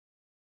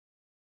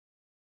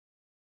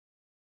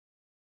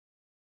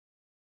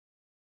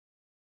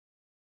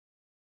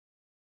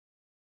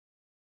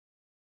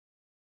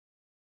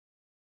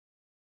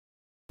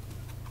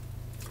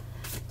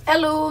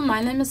Hello,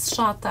 my name is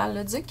Chantal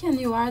Leduc and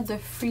you are the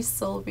free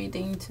soul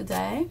reading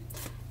today.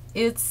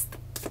 It's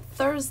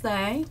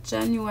Thursday,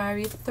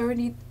 January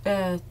 23,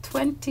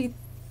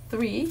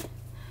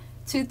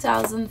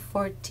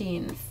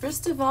 2014.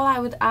 First of all, I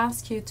would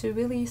ask you to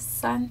really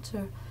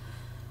center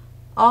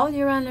all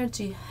your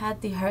energy at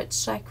the heart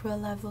chakra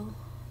level,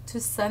 to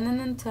send an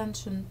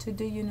intention to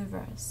the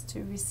universe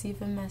to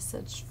receive a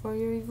message for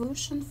your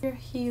evolution, for your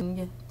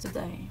healing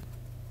today.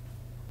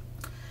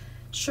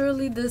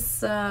 Surely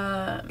this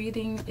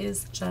reading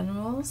is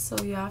general, so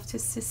you have to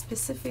see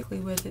specifically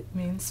what it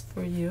means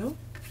for you.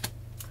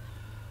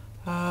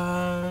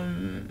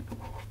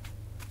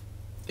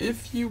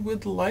 If you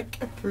would like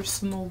a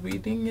personal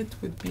reading, it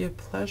would be a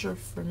pleasure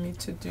for me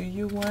to do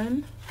you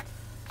one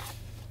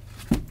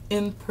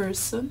in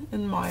person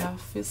in my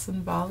office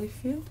in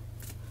Valleyfield,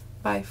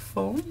 by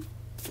phone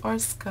or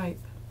Skype.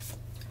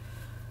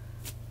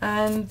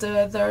 And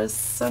there's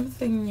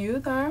something new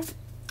there.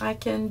 I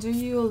can do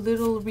you a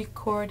little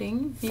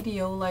recording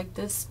video like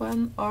this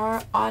one,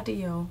 or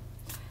audio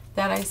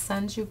that I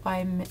send you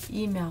by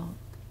email.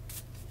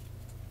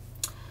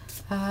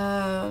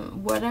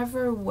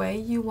 Whatever way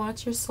you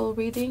want your soul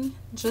reading,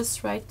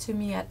 just write to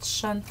me at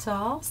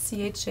Chantal,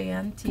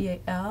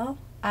 C-H-A-N-T-A-L,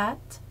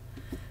 at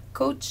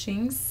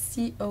coaching,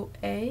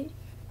 C-O-A-C-H-I-N-G,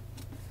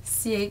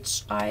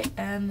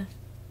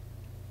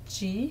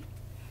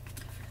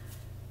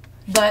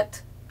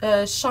 but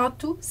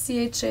Chantou,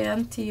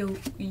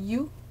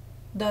 C-H-A-N-T-O-U.com,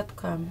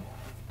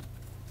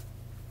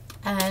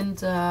 and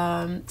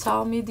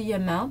tell me the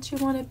amount you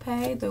want to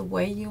pay, the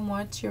way you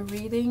want your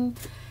reading,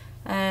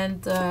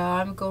 and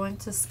I'm going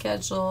to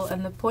schedule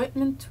an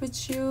appointment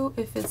with you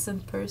if it's in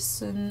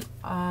person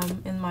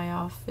in my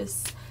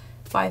office,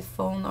 by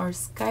phone or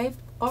Skype,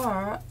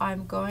 or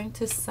I'm going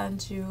to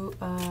send you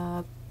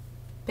a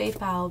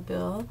PayPal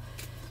bill.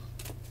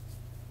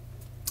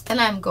 And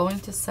I'm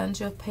going to send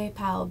you a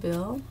PayPal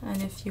bill,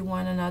 and if you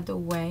want another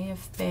way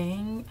of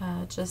paying,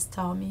 just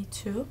tell me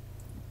too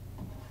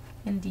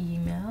in the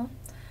email.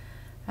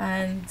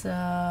 And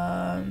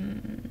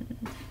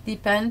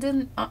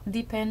depending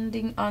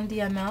on the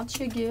amount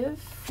you give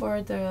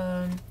for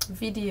the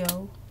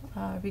video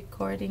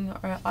recording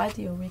or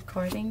audio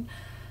recording,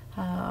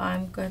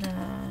 I'm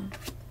gonna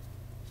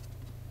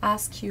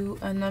ask you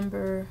a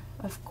number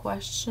of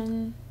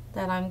questions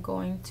that I'm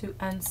going to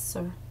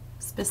answer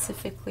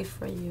specifically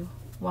for you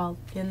while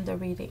in the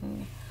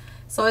reading.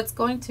 So it's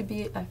going to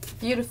be a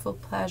beautiful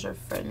pleasure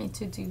for me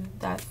to do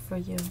that for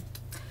you.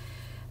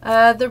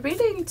 The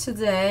reading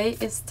today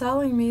is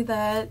telling me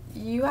that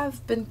you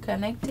have been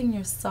connecting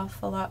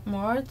yourself a lot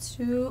more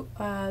to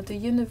the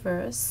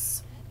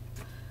universe,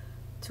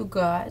 to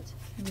God,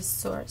 the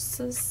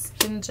sources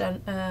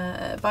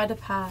by the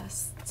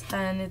past,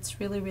 and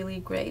it's really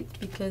great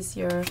because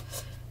you're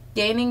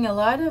gaining a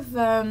lot of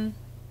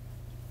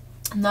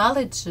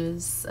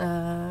knowledges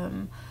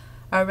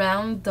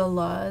around the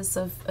laws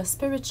of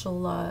spiritual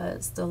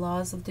laws, the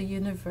laws of the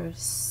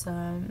universe,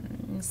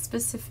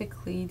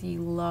 specifically the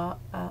law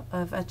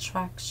of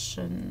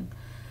attraction.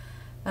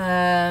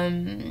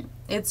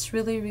 It's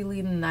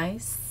really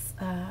nice.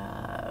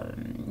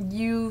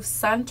 You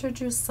centered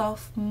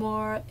yourself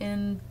more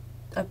in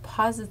a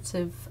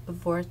positive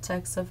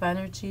vortex of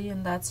energy,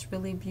 and that's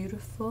really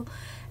beautiful.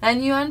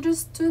 And you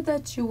understood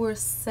that you were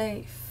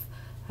safe.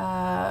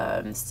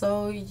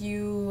 So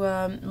you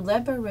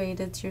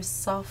liberated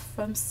yourself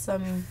from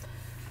some,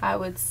 I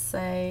would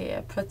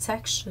say,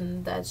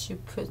 protection that you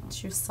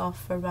put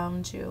yourself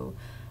around you,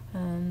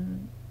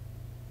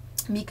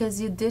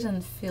 because you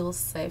didn't feel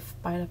safe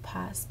by the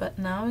past. But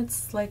now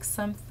it's like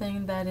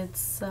something that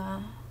it's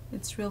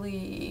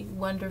really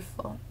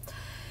wonderful.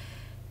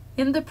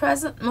 In the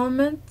present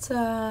moment,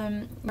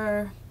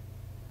 you're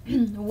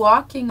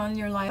walking on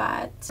your life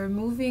path, or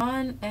moving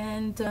on,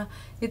 and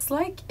it's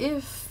like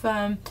if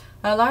a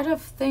lot of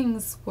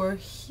things were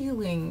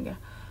healing,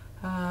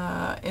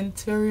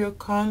 interior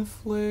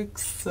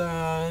conflicts,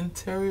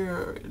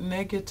 interior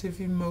negative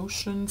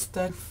emotions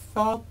that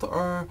felt,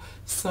 or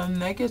some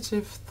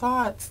negative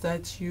thoughts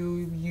that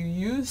you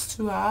used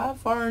to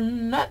have are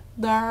not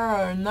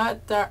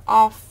there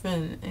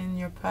often in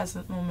your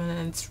present moment,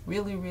 and it's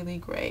really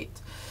great.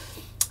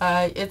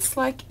 It's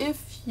like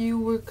if you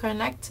were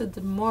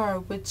connected more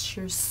with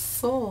your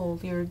soul,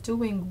 you're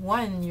doing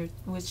one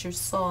with your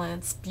soul, and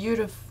it's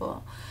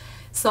beautiful.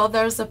 So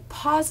there's a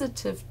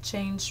positive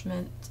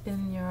changement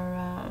in your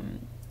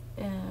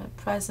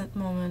present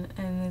moment,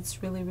 and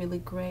it's really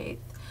great.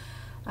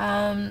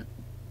 Don't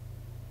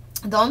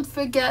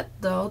forget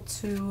though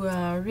to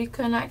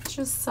reconnect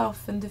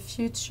yourself in the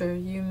future.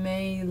 You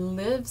may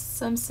live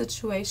some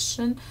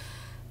situation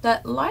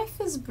that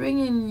life is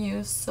bringing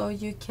you, so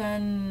you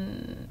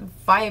can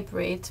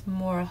vibrate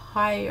more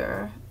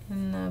higher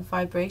in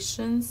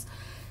vibrations.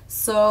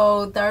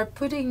 So they're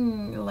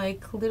putting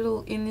like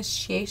little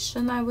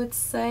initiation, I would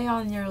say,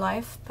 on your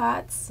life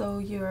path, so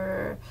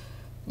you're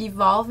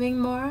evolving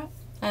more.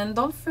 And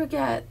don't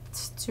forget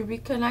to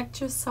reconnect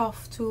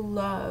yourself to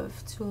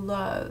love.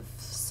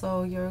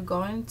 So you're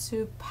going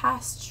to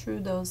pass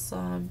through those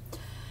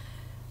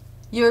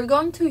you're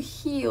going to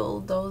heal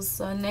those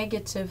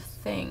negative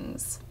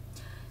things.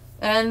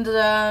 And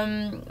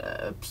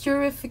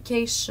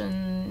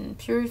purification,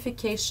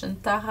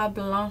 Tara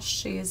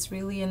Blanche, is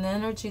really an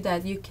energy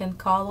that you can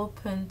call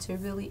upon to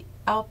really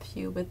help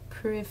you with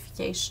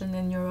purification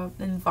in your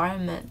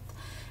environment.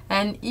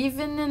 And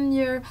even in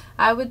your,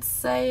 I would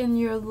say, in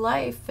your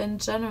life in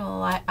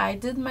general. I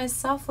did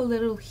myself a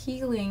little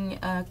healing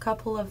a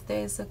couple of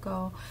days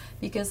ago,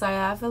 because I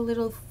have a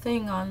little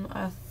thing on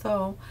a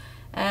toe.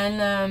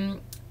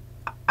 And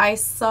I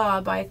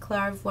saw by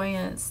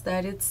clairvoyance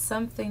that it's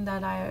something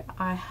that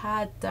I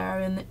had there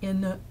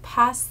in a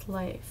past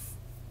life.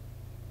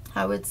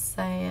 I would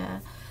say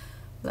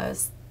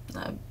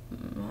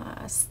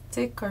a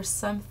stick or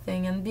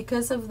something, and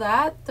because of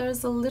that,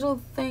 there's a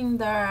little thing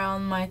there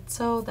on my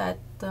toe that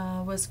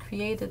was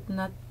created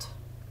not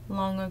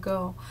long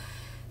ago.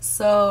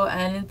 So,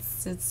 and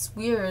it's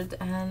weird,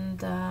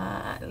 and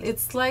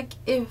it's like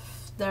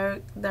if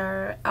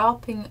they're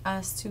helping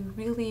us to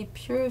really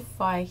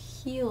purify,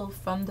 heal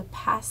from the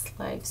past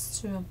lives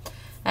too.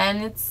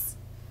 And it's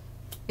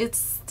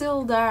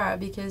still there,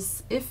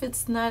 because if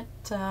it's not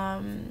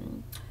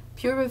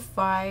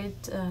purified,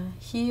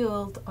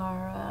 healed,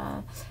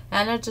 or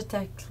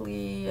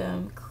energetically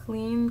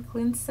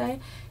clean, say,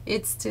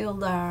 it's still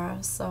there.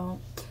 So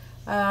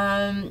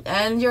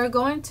and you're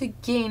going to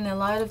gain a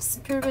lot of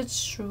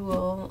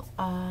spiritual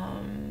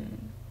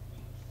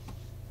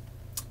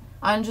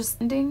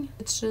understanding,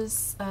 which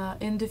is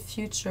in the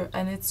future,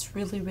 and it's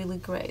really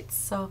great.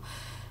 So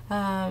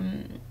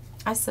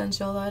I send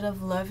you a lot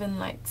of love and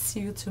light.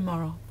 See you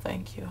tomorrow.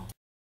 Thank you.